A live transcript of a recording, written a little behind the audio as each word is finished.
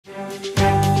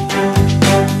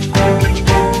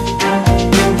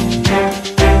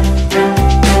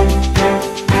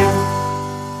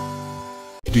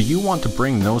want to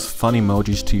bring those fun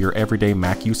emojis to your everyday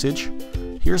Mac usage?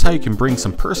 Here's how you can bring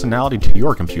some personality to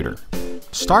your computer.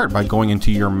 Start by going into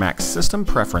your Mac System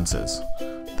Preferences.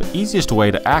 The easiest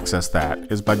way to access that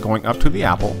is by going up to the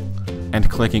Apple and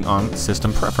clicking on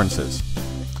System Preferences.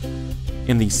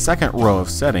 In the second row of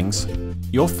settings,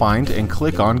 you'll find and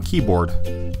click on Keyboard.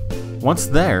 Once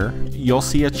there, you'll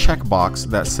see a checkbox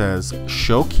that says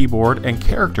Show Keyboard and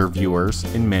Character Viewers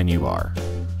in Menu Bar.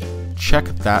 Check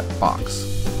that box.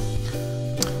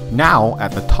 Now,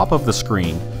 at the top of the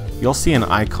screen, you'll see an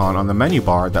icon on the menu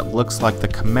bar that looks like the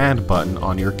Command button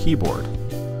on your keyboard.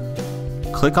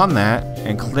 Click on that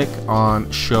and click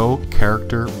on Show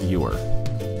Character Viewer.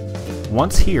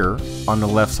 Once here, on the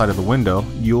left side of the window,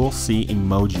 you'll see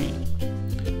Emoji.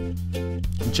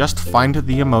 Just find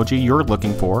the emoji you're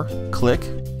looking for, click,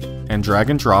 and drag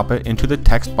and drop it into the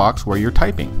text box where you're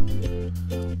typing.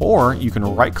 Or you can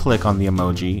right-click on the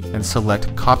emoji and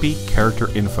select Copy Character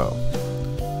Info.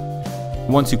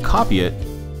 Once you copy it,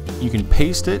 you can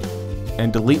paste it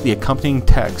and delete the accompanying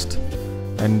text,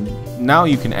 and now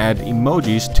you can add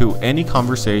emojis to any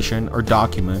conversation or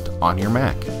document on your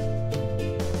Mac.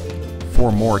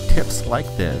 For more tips like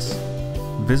this,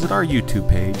 visit our YouTube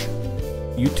page,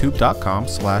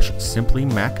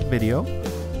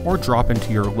 youtube.com/simplymacvideo, or drop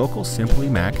into your local Simply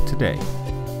Mac today.